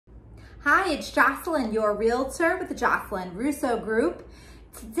Hi, it's Jocelyn, your realtor with the Jocelyn Russo Group.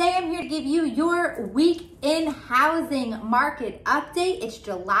 Today I'm here to give you your week in housing market update. It's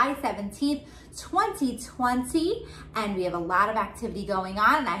July 17th, 2020, and we have a lot of activity going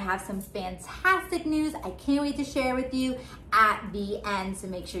on, and I have some fantastic news I can't wait to share with you at the end, so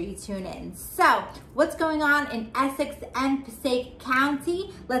make sure you tune in. So, what's going on in Essex and Passaic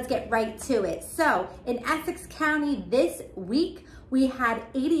County? Let's get right to it. So, in Essex County this week, we had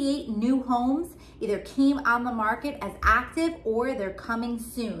 88 new homes either came on the market as active or they're coming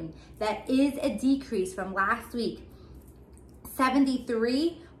soon. That is a decrease from last week.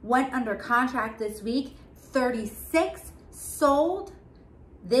 73 went under contract this week. 36 sold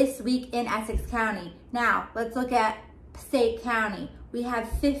this week in Essex County. Now, let's look at Passaic County. We have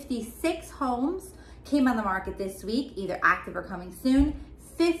 56 homes came on the market this week, either active or coming soon.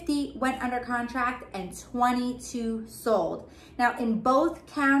 50 went under contract and 22 sold. Now, in both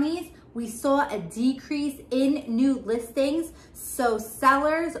counties, we saw a decrease in new listings. So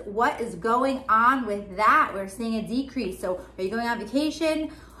sellers, what is going on with that? We're seeing a decrease. So are you going on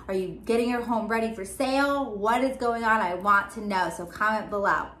vacation? Are you getting your home ready for sale? What is going on? I want to know, so comment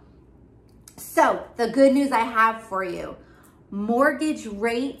below. So the good news I have for you, mortgage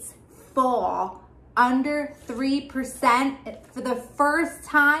rates fall under 3% for the first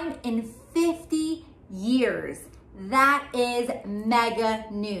time in 50 years. That is mega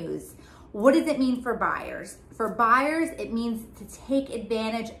news. What does it mean for buyers? For buyers, it means to take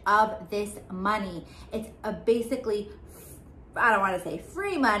advantage of this money. It's basically, I don't want to say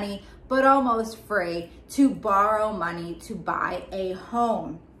free money, but almost free to borrow money to buy a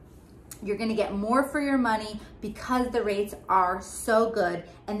home. You're gonna get more for your money because the rates are so good,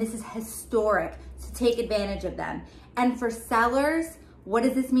 and this is historic, to take advantage of them. And for sellers, what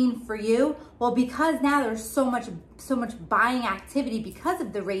does this mean for you? Well, because now there's so much buying activity because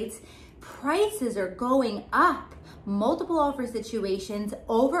of the rates, prices are going up. Multiple offer situations,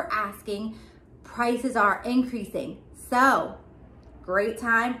 over asking, prices are increasing. So, great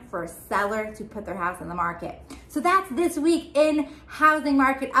time for a seller to put their house on the market. So that's this week in Housing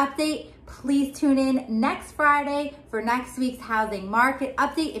Market Update. Please tune in next Friday for next week's Housing Market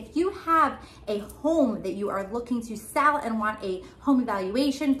Update. If you have a home that you are looking to sell and want a home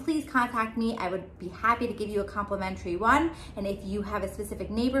evaluation, please contact me. I would be happy to give you a complimentary one. And if you have a specific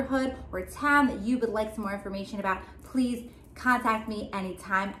neighborhood or town that you would like some more information about, please contact me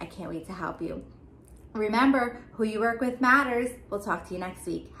anytime. I can't wait to help you. Remember, who you work with matters. We'll talk to you next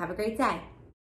week. Have a great day.